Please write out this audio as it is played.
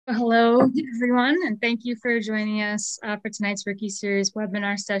Hello, everyone, and thank you for joining us for tonight's Rookie Series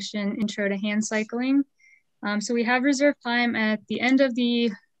webinar session, Intro to Handcycling. So we have reserved time at the end of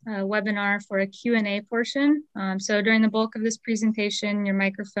the webinar for a Q&A portion. So during the bulk of this presentation, your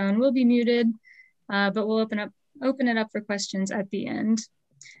microphone will be muted, but we'll open it up for questions at the end.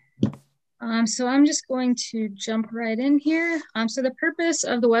 So I'm just going to jump right in here. So the purpose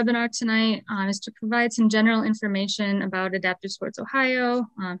of the webinar tonight is to provide some general information about Adaptive Sports Ohio,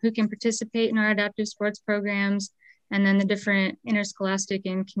 who can participate in our adaptive sports programs, and then the different interscholastic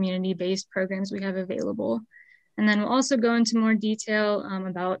and community-based programs we have available. And then we'll also go into more detail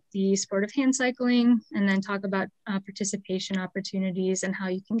about the sport of hand cycling, and then talk about participation opportunities and how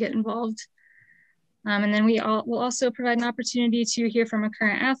you can get involved. And then we'll also provide an opportunity to hear from a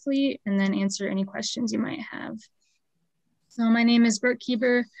current athlete and then answer any questions you might have. So my name is Brooke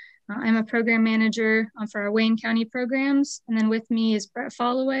Kieber. I'm a program manager for our Wayne County programs. And then with me is Brett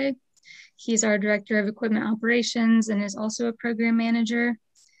Followay. He's our director of equipment operations and is also a program manager.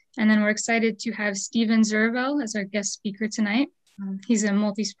 And then we're excited to have Steven Zervel as our guest speaker tonight. He's a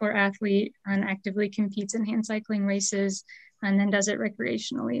multi-sport athlete and actively competes in hand cycling races and then does it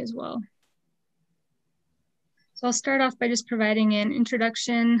recreationally as well. So I'll start off by just providing an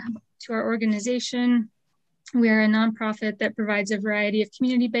introduction to our organization. We are a nonprofit that provides a variety of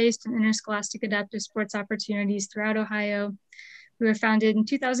community-based and interscholastic adaptive sports opportunities throughout Ohio. We were founded in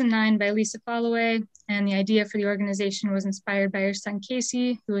 2009 by Lisa Followay, and the idea for the organization was inspired by her son,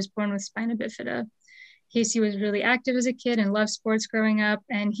 Casey, who was born with spina bifida. Casey was really active as a kid and loved sports growing up,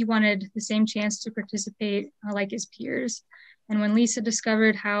 and he wanted the same chance to participate like his peers. And when Lisa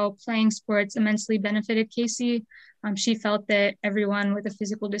discovered how playing sports immensely benefited Casey, she felt that everyone with a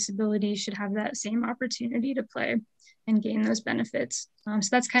physical disability should have that same opportunity to play and gain those benefits. So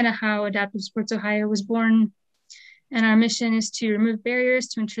that's kind of how Adaptive Sports Ohio was born. And our mission is to remove barriers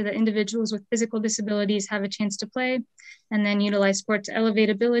to ensure that individuals with physical disabilities have a chance to play, and then utilize sport to elevate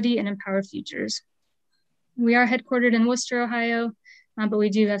ability and empower futures. We are headquartered in Worcester, Ohio, but we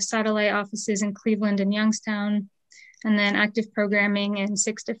do have satellite offices in Cleveland and Youngstown, and then active programming in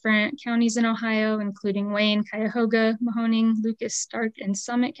 6 different counties in Ohio, including Wayne, Cuyahoga, Mahoning, Lucas, Stark, and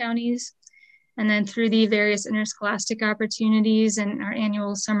Summit counties. And then through the various interscholastic opportunities and our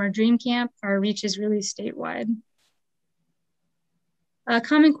annual summer dream camp, our reach is really statewide. A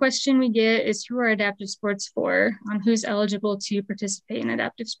common question we get is, who are adaptive sports for? Who's eligible to participate in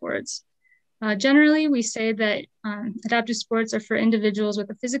adaptive sports? Generally, we say that adaptive sports are for individuals with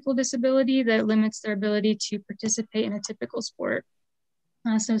a physical disability that limits their ability to participate in a typical sport.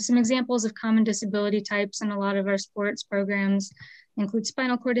 So some examples of common disability types in a lot of our sports programs include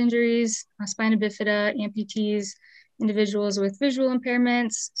spinal cord injuries, spina bifida, amputees, individuals with visual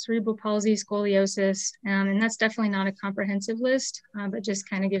impairments, cerebral palsy, scoliosis, and that's definitely not a comprehensive list, but just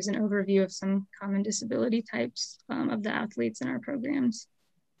kind of gives an overview of some common disability types of the athletes in our programs.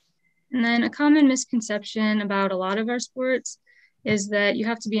 And then a common misconception about a lot of our sports is that you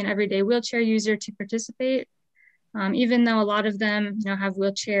have to be an everyday wheelchair user to participate. Even though a lot of them have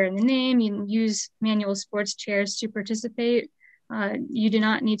wheelchair in the name, you use manual sports chairs to participate, you do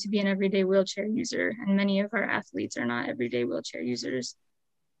not need to be an everyday wheelchair user, and many of our athletes are not everyday wheelchair users.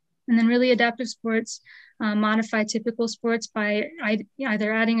 And then really adaptive sports modify typical sports by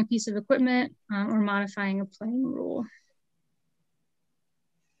either adding a piece of equipment or modifying a playing rule.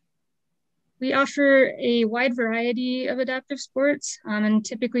 We offer a wide variety of adaptive sports and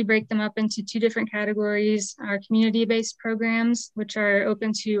typically break them up into 2 different categories: our community-based programs, which are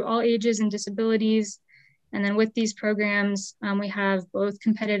open to all ages and disabilities. And then with these programs, we have both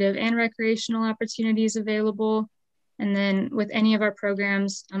competitive and recreational opportunities available. And then with any of our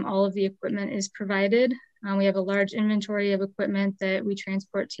programs, all of the equipment is provided. We have a large inventory of equipment that we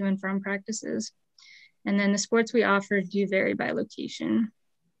transport to and from practices. And then the sports we offer do vary by location.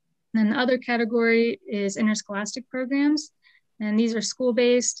 And then the other category is interscholastic programs, and these are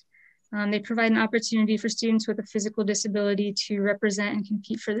school-based. They provide an opportunity for students with a physical disability to represent and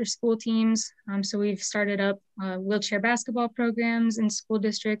compete for their school teams. So we've started up wheelchair basketball programs in school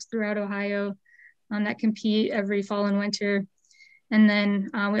districts throughout Ohio that compete every fall and winter. And then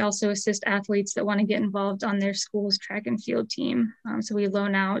we also assist athletes that want to get involved on their school's track and field team. So we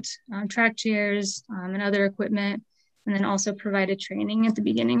loan out track chairs and other equipment, and then also provided training at the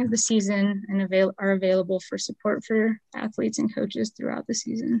beginning of the season and are available for support for athletes and coaches throughout the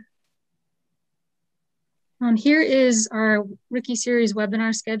season. Here is our Rookie Series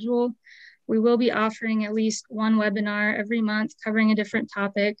webinar schedule. We will be offering at least 1 webinar every month covering a different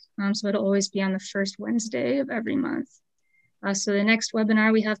topic, so it'll always be on the first Wednesday of every month. So the next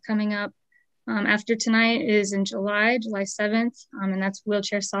webinar we have coming up After tonight is in July 7th, and that's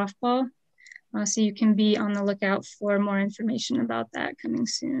wheelchair softball. So you can be on the lookout for more information about that coming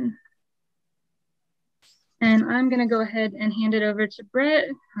soon. And I'm going to go ahead and hand it over to Brett,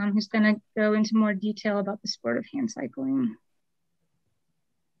 who's going to go into more detail about the sport of hand cycling.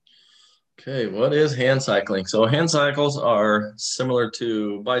 Okay, what is hand cycling? So hand cycles are similar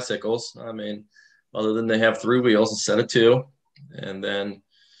to bicycles. I mean, other than they have 3 wheels instead of 2. And then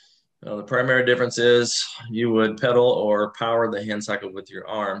the primary difference is you would pedal or power the hand cycle with your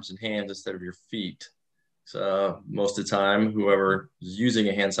arms and hands instead of your feet. So most of the time, whoever is using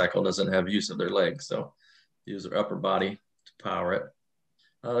a hand cycle doesn't have use of their legs. So use their upper body to power it.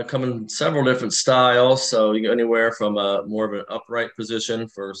 Come in several different styles. So you go anywhere from more of an upright position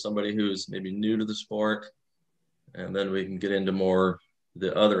for somebody who's maybe new to the sport. And then we can get into more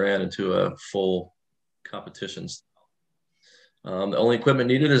the other end into a full competition style. The only equipment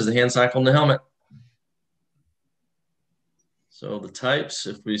needed is the hand cycle and the helmet. So the types,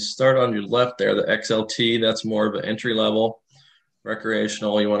 if we start on your left there, the XLT, that's more of an entry level.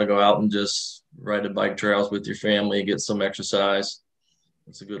 Recreational, you want to go out and just ride the bike trails with your family, get some exercise.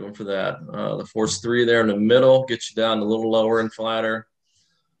 That's a good one for that. The Force 3 there in the middle gets you down a little lower and flatter.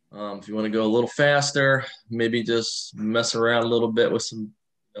 If you want to go a little faster, maybe just mess around a little bit with some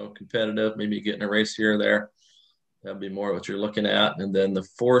competitive, maybe getting a race here or there. That'd be more what you're looking at. And then the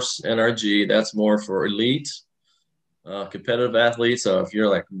Force NRG, that's more for elite, competitive athletes. So if you're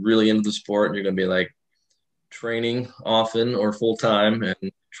like really into the sport and you're going to be like training often or full time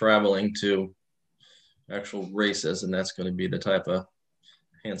and traveling to actual races, and that's going to be the type of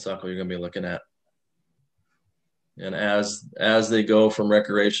hand cycle you're going to be looking at. And as they go from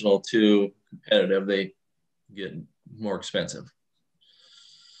recreational to competitive, they get more expensive.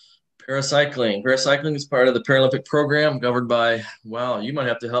 Paracycling. Paracycling is part of the Paralympic program governed by, wow, you might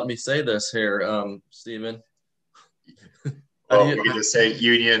have to help me say this here, Stephen. Well, you can just say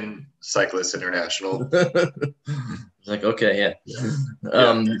Union Cyclists International. It's like, okay, yeah.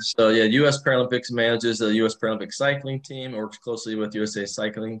 So, yeah, U.S. Paralympics manages the U.S. Paralympic cycling team, works closely with USA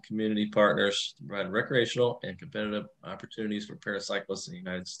Cycling community partners to provide recreational and competitive opportunities for paracyclists in the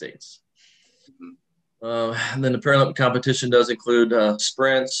United States. Mm-hmm. And then the Paralympic competition does include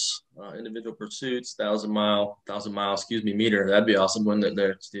sprints, individual pursuits, 1,000 mile, meter. That'd be awesome, wouldn't it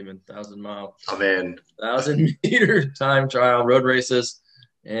there, Stephen? 1,000 mile. I'm in. 1,000 meter time trial, road races,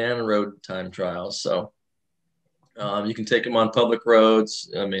 and road time trials. So you can take them on public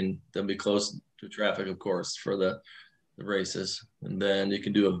roads. I mean, they'll be close to traffic, of course, for the races. And then you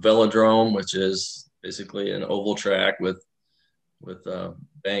can do a velodrome, which is basically an oval track with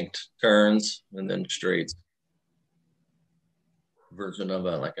banked turns and then straights. Version of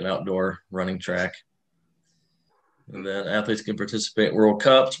like an outdoor running track. And then athletes can participate in World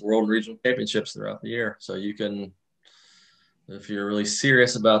Cups, World and Regional Championships throughout the year. So you can, if you're really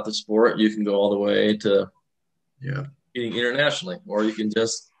serious about the sport, you can go all the way to competing internationally, or you can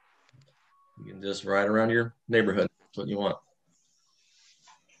just ride around your neighborhood. That's what you want.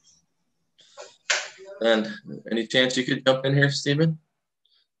 And any chance you could jump in here, Stephen?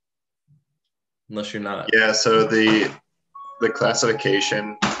 Unless you're not. Yeah, so the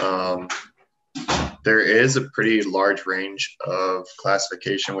classification, there is a pretty large range of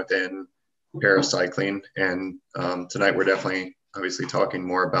classification within paracycling. And tonight we're definitely obviously talking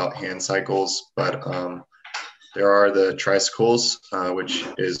more about hand cycles, but there are the tricycles, which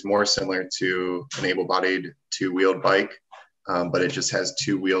is more similar to an able-bodied 2-wheeled bike, but it just has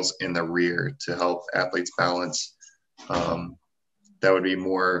 2 wheels in the rear to help athletes balance. That would be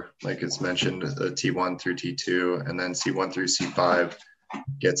more, like it's mentioned, the T1 through T2, and then C1 through C5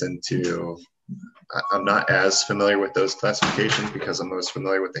 gets into, I'm not as familiar with those classifications because I'm most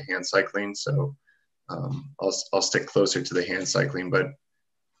familiar with the hand cycling. So I'll stick closer to the hand cycling, but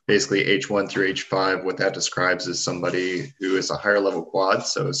basically H1 through H5, what that describes is somebody who is a higher level quad.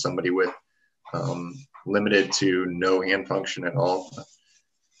 So somebody with limited to no hand function at all,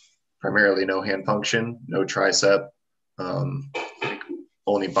 primarily no hand function, no tricep,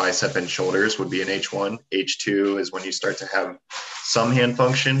 only bicep and shoulders would be an H1. H2 is when you start to have some hand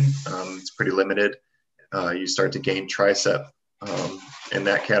function. It's pretty limited. You start to gain tricep in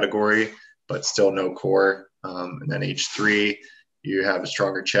that category, but still no core. And then H3, you have a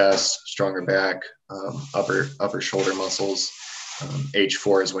stronger chest, stronger back, upper shoulder muscles.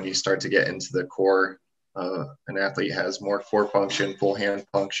 H4 is when you start to get into the core. An athlete has more core function, full hand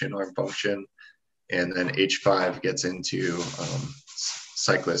function, arm function. And then H5 gets into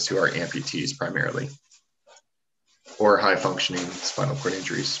cyclists who are amputees primarily, or high functioning spinal cord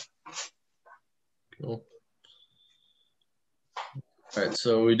injuries. Cool. All right,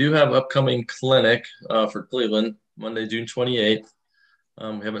 so we do have upcoming clinic for Cleveland, Monday, June 28th.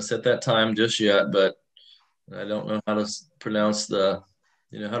 We haven't set that time just yet, but I don't know how to pronounce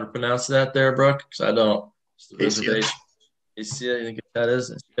you know how to pronounce that there, Brooke? Because I don't. It's the ACS. reservation. ACS, you think that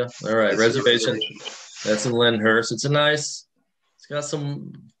is? Yeah. All right, It's reservation. That's in Lyndhurst. It's got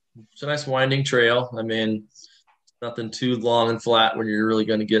it's a nice winding trail. I mean, nothing too long and flat where you're really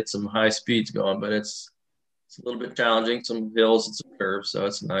going to get some high speeds going, but it's a little bit challenging, some hills and some curves, so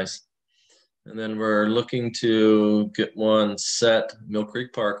it's nice. And then we're looking to get one set Mill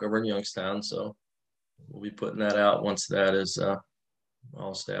Creek Park over in Youngstown, so we'll be putting that out once that is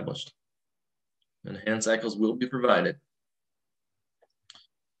all established. And hand cycles will be provided.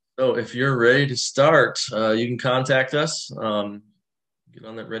 So if you're ready to start, you can contact us. Get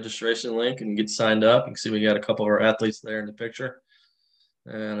on that registration link and get signed up. You can see we got a couple of our athletes there in the picture.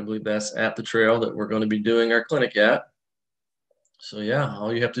 And I believe that's at the trail that we're going to be doing our clinic at. So yeah,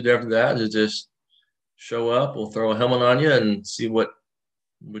 all you have to do after that is just show up. We'll throw a helmet on you and see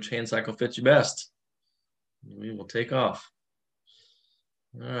which hand cycle fits you best. We will take off.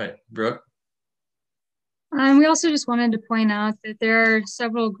 All right, Brooke. We also just wanted to point out that there are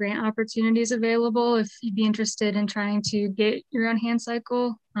several grant opportunities available if you'd be interested in trying to get your own hand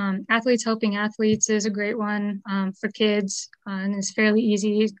cycle. Athletes Helping Athletes is a great one for kids, and it's fairly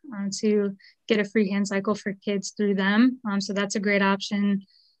easy to get a free hand cycle for kids through them. So that's a great option.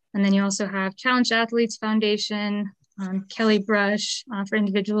 And then you also have Challenge Athletes Foundation, Kelly Brush for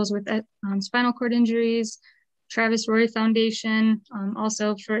individuals with spinal cord injuries, Travis Roy Foundation,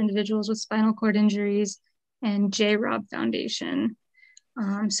 also for individuals with spinal cord injuries, and J. Rob Foundation.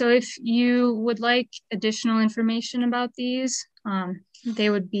 So if you would like additional information about these,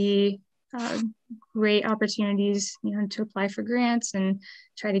 they would be great opportunities, to apply for grants and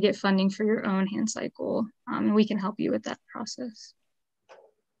try to get funding for your own hand cycle. And we can help you with that process.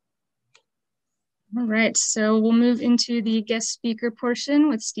 All right, so we'll move into the guest speaker portion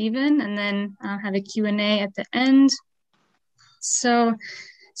with Stephen and then have a Q&A at the end. So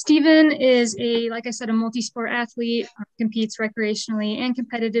Stephen is like I said, a multi-sport athlete, competes recreationally and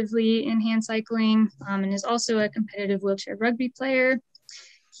competitively in hand cycling, and is also a competitive wheelchair rugby player.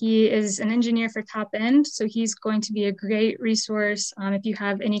 He is an engineer for Top End, so he's going to be a great resource if you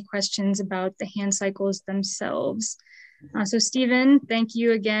have any questions about the hand cycles themselves. So Stephen, thank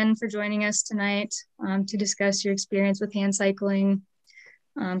you again for joining us tonight to discuss your experience with hand cycling.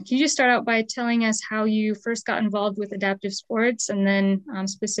 Can you just start out by telling us how you first got involved with adaptive sports and then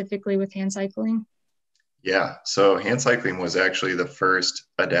specifically with hand cycling? Yeah, so hand cycling was actually the first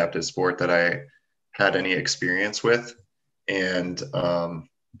adaptive sport that I had any experience with. And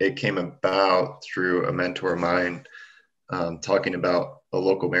it came about through a mentor of mine talking about a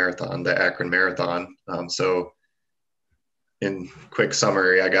local marathon, the Akron Marathon. So in quick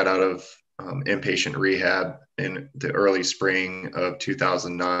summary, I got out of inpatient rehab in the early spring of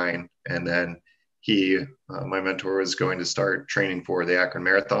 2009. And then my mentor was going to start training for the Akron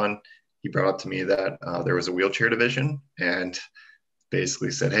Marathon. He brought up to me that there was a wheelchair division and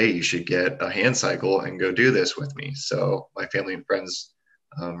basically said, hey, you should get a hand cycle and go do this with me. So my family and friends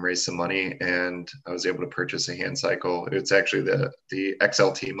raised some money and I was able to purchase a hand cycle. It's actually the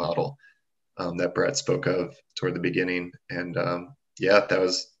XLT model that Brett spoke of toward the beginning. And yeah, that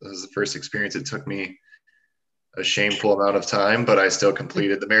was the first experience. It took me a shameful amount of time, but I still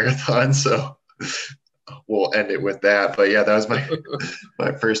completed the marathon. So we'll end it with that. But yeah, that was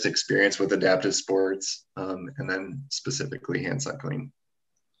my first experience with adaptive sports, and then specifically hand cycling.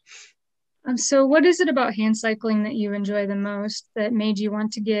 So what is it about hand cycling that you enjoy the most that made you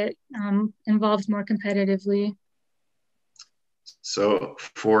want to get involved more competitively? So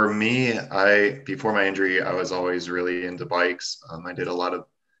for me, before my injury, I was always really into bikes. I did a lot of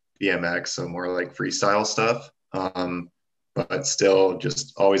BMX, so more like freestyle stuff, but still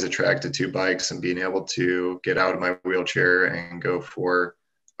just always attracted to bikes and being able to get out of my wheelchair and go for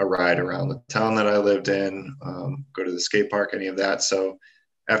a ride around the town that I lived in, go to the skate park, any of that. So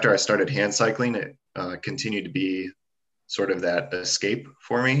after I started hand cycling, it continued to be sort of that escape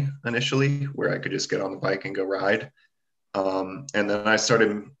for me initially, where I could just get on the bike and go ride. And then I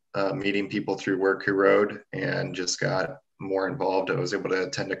started meeting people through work who rode and just got more involved. I was able to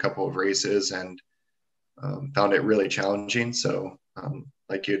attend a couple of races and found it really challenging. So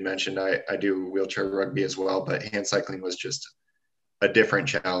like you had mentioned, I do wheelchair rugby as well, but hand cycling was just a different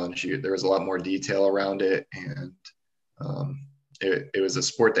challenge. There was a lot more detail around it. And it was a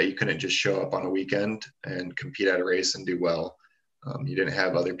sport that you couldn't just show up on a weekend and compete at a race and do well. You didn't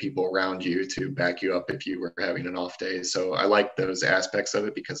have other people around you to back you up if you were having an off day. So I liked those aspects of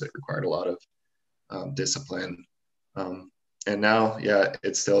it because it required a lot of discipline. And now, yeah,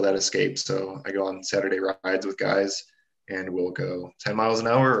 it's still that escape. So I go on Saturday rides with guys, and we'll go 10 miles an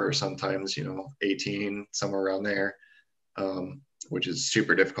hour, or sometimes, 18, somewhere around there, which is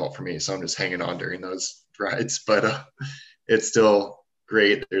super difficult for me. So I'm just hanging on during those rides, but it's still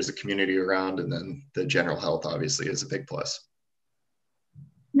great. There's a community around, and then the general health obviously is a big plus.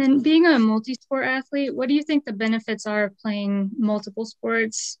 And then being a multi-sport athlete, what do you think the benefits are of playing multiple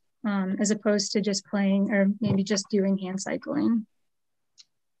sports as opposed to just playing or maybe just doing hand cycling?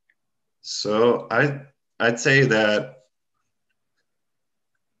 So I'd say that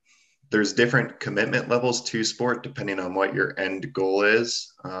there's different commitment levels to sport depending on what your end goal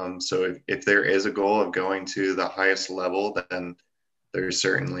is. So if there is a goal of going to the highest level, then there's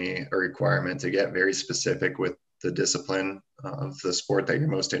certainly a requirement to get very specific with the discipline of the sport that you're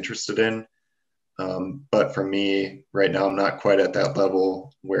most interested in. But for me, right now, I'm not quite at that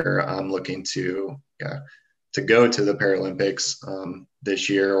level where I'm looking to go to the Paralympics this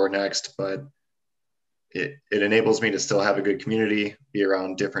year or next. But it enables me to still have a good community, be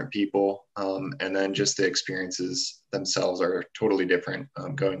around different people, and then just the experiences themselves are totally different.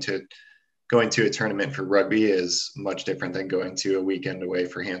 Going to a tournament for rugby is much different than going to a weekend away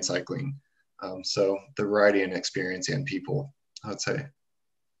for hand cycling. So the variety and experience and people, I'd say.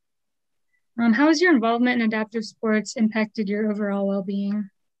 How has your involvement in adaptive sports impacted your overall well-being?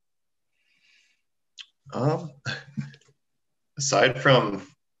 Aside from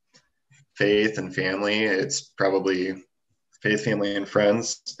faith and family, it's probably faith, family, and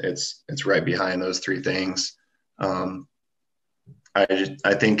friends. It's right behind those three things. I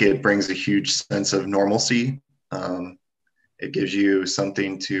think it brings a huge sense of normalcy. It gives you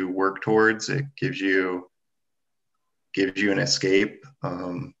something to work towards. It gives you an escape,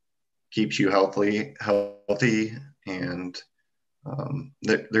 keeps you healthy, and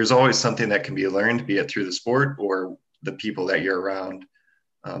there's always something that can be learned, be it through the sport or the people that you're around.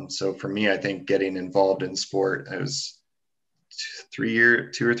 So for me, I think getting involved in sport, I was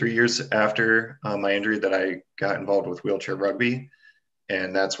 2 or 3 years after my injury that I got involved with wheelchair rugby.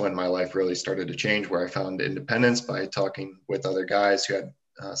 And that's when my life really started to change, where I found independence by talking with other guys who had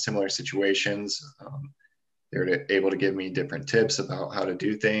similar situations. They were able to give me different tips about how to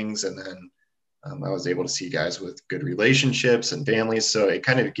do things. And then I was able to see guys with good relationships and families. So it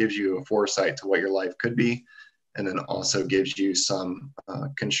kind of gives you a foresight to what your life could be. And then also gives you some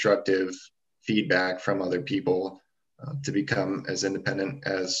constructive feedback from other people to become as independent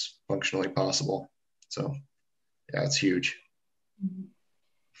as functionally possible. So yeah, it's huge.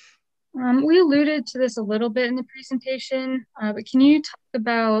 We alluded to this a little bit in the presentation, but can you talk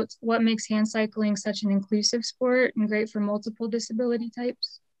about what makes hand cycling such an inclusive sport and great for multiple disability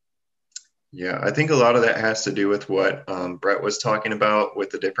types? Yeah, I think a lot of that has to do with what Brett was talking about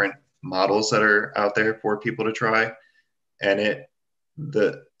with the different models that are out there for people to try. And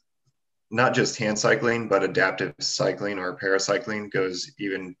not just hand cycling, but adaptive cycling or paracycling goes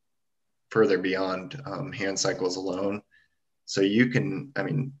even further beyond hand cycles alone. So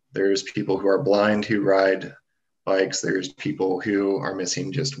there's people who are blind who ride bikes. There's people who are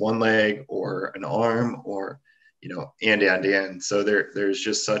missing just one leg or an arm, or, and. So there's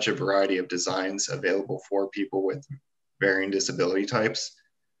just such a variety of designs available for people with varying disability types.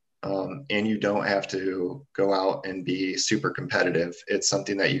 And you don't have to go out and be super competitive. It's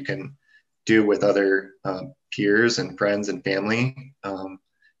something that you can do with other peers and friends and family.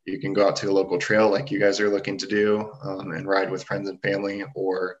 You can go out to a local trail like you guys are looking to do and ride with friends and family,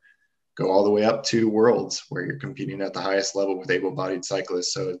 or go all the way up to worlds where you're competing at the highest level with able-bodied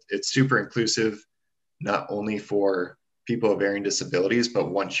cyclists. So it's super inclusive, not only for people of varying disabilities,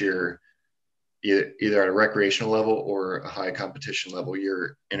 but once you're either at a recreational level or a high competition level,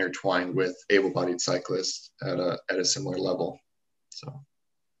 you're intertwined with able-bodied cyclists at a similar level.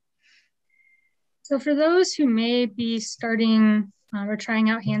 So for those who may be starting or trying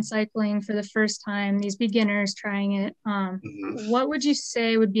out hand cycling for the first time, these beginners trying it, what would you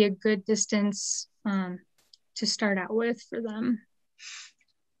say would be a good distance to start out with for them?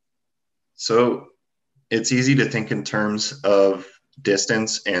 So it's easy to think in terms of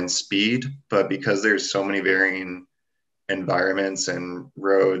distance and speed, but because there's so many varying environments and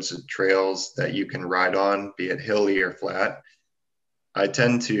roads and trails that you can ride on, be it hilly or flat, I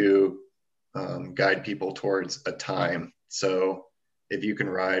tend to guide people towards a time. So if you can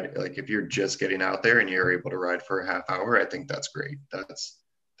ride, like if you're just getting out there and you're able to ride for a half hour, I think that's great.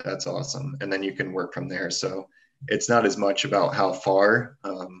 That's awesome. And then you can work from there. So it's not as much about how far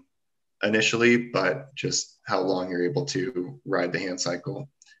initially, but just how long you're able to ride the hand cycle.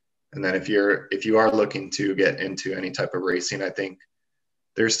 And then if you are looking to get into any type of racing, I think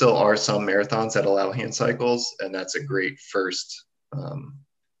there still are some marathons that allow hand cycles, and that's a great first.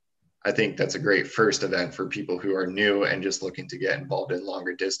 I think that's a great first event for people who are new and just looking to get involved in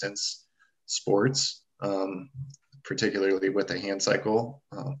longer distance sports, particularly with the hand cycle.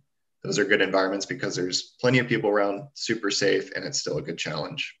 Those are good environments because there's plenty of people around, super safe, and it's still a good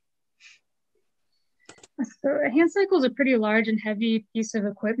challenge. So a hand cycle is a pretty large and heavy piece of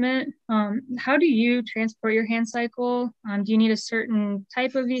equipment. How do you transport your hand cycle? Do you need a certain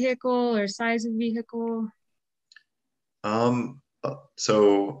type of vehicle or size of vehicle?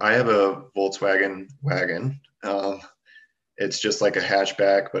 So I have a Volkswagen wagon. It's just like a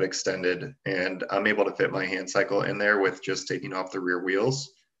hatchback, but extended. And I'm able to fit my hand cycle in there with just taking off the rear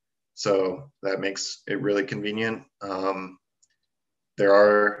wheels. So that makes it really convenient. There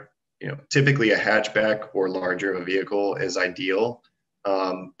are, typically a hatchback or larger of a vehicle is ideal.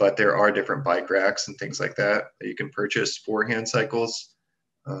 But there are different bike racks and things like that that you can purchase for hand cycles.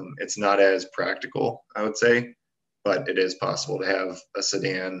 It's not as practical, I would say, but it is possible to have a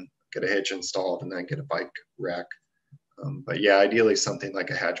sedan, get a hitch installed, and then get a bike rack. But yeah, ideally something like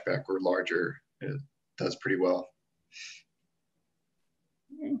a hatchback or larger, it does pretty well.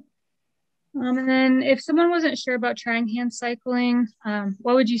 Okay. And then if someone wasn't sure about trying hand cycling,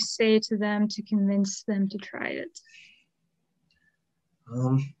 what would you say to them to convince them to try it?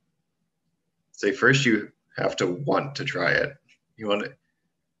 Say first you have to want to try it. You want it.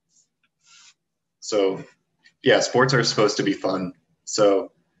 So yeah, sports are supposed to be fun.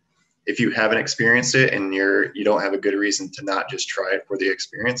 So if you haven't experienced it and you don't have a good reason to not just try it for the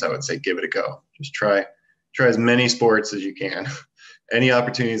experience, I would say give it a go. Just try as many sports as you can. Any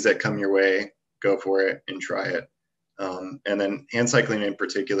opportunities that come your way, go for it and try it. And then hand cycling in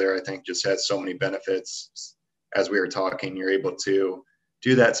particular, I think just has so many benefits. As we were talking, you're able to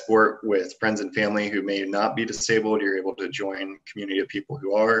do that sport with friends and family who may not be disabled. You're able to join a community of people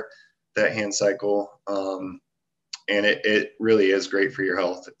who are that hand cycle. And it really is great for your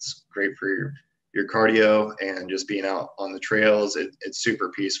health. It's great for your cardio and just being out on the trails. It's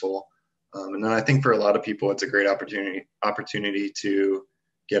super peaceful. And then I think for a lot of people, it's a great opportunity to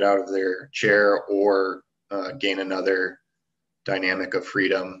get out of their chair or gain another dynamic of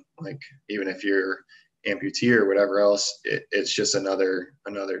freedom. Like even if you're amputee or whatever else, it's just another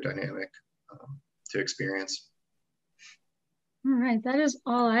dynamic to experience. All right, that is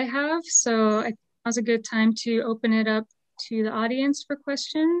all I have. So now's a good time to open it up to the audience for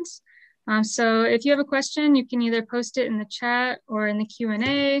questions. So if you have a question, you can either post it in the chat or in the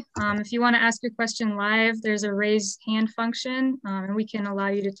Q&A. If you want to ask your question live, there's a raise hand function, and we can allow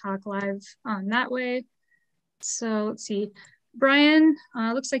you to talk live that way. So let's see. Brian,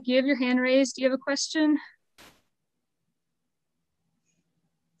 looks like you have your hand raised. Do you have a question?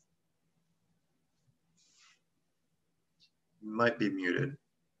 You might be muted.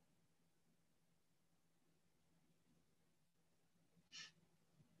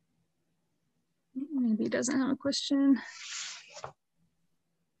 Maybe he doesn't have a question.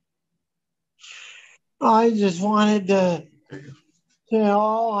 I just wanted to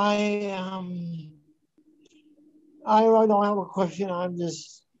tell I really don't have a question. I'm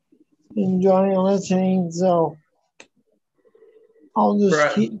just enjoying listening, so I'll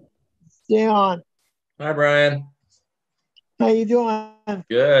just stay on. Hi, Brian. How you doing?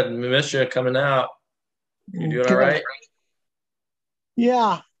 Good. We miss you coming out. You doing all right?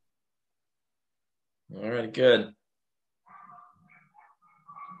 Yeah. All right, good.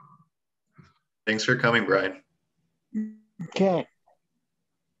 Thanks for coming, Brian. Okay.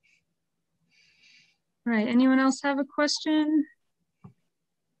 All right, anyone else have a question?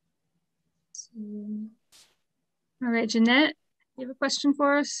 All right, Jeanette, you have a question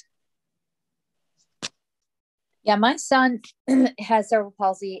for us? Yeah, my son has cerebral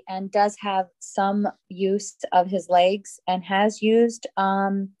palsy and does have some use of his legs and has used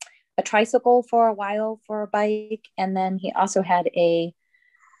a tricycle for a while for a bike. And then he also had I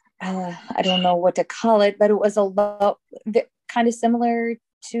don't know what to call it, but it was kind of similar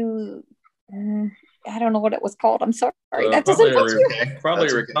to, I don't know what it was called. I'm sorry. That probably doesn't you.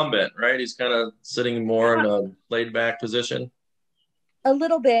 Probably recumbent, right? He's kind of sitting more in a laid back position. A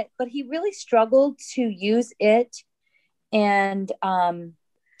little bit, but he really struggled to use it. And I'm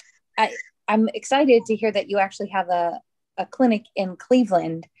excited to hear that you actually have a clinic in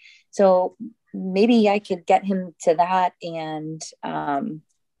Cleveland. So maybe I could get him to that and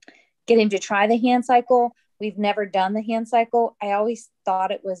get him to try the hand cycle. We've never done the hand cycle. I always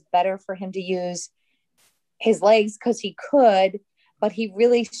thought it was better for him to use his legs because he could, but he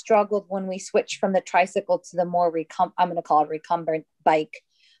really struggled when we switched from the tricycle to the more I'm going to call it recumbent bike.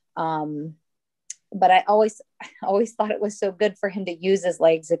 but I always thought it was so good for him to use his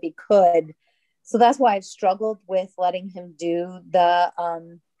legs if he could. So that's why I've struggled with letting him do the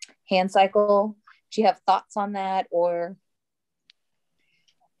hand cycle. Do you have thoughts on that, or?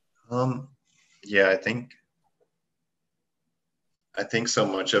 Yeah, I think so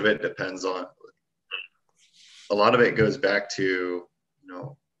much of it depends on, a lot of it goes back to, you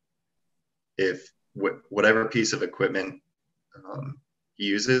know, if whatever piece of equipment he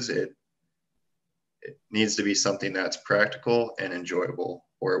uses, it needs to be something that's practical and enjoyable,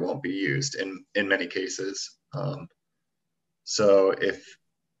 or it won't be used in many cases. So I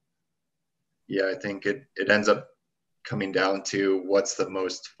think it ends up coming down to what's the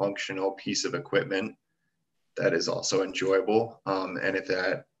most functional piece of equipment that is also enjoyable. And if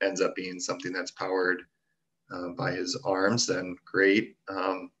that ends up being something that's powered by his arms, then great.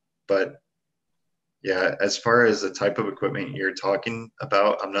 But yeah, as far as the type of equipment you're talking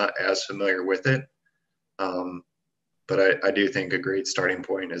about, I'm not as familiar with it. But I do think a great starting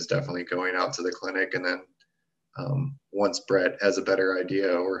point is definitely going out to the clinic, and then once Brett has a better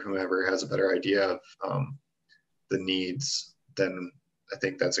idea, or whomever has a better idea of the needs, then I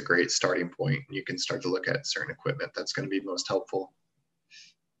think that's a great starting point. You can start to look at certain equipment that's going to be most helpful.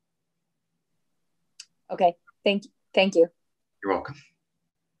 Okay, thank you. You're welcome.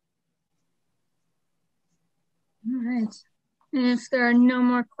 All right. And if there are no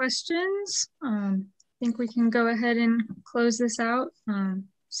more questions, I think we can go ahead and close this out.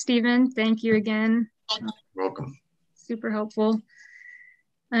 Stephen, thank you again. You're welcome. Super helpful.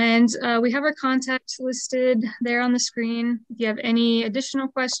 And we have our contacts listed there on the screen. If you have any additional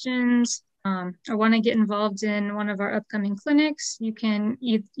questions or want to get involved in one of our upcoming clinics, you can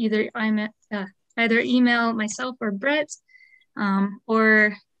either email myself or Brett,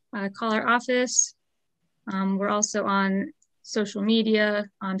 or call our office. We're also on social media,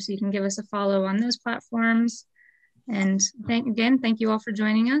 so you can give us a follow on those platforms. And thank you all for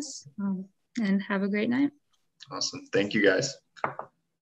joining us, and have a great night. Awesome. Thank you, guys.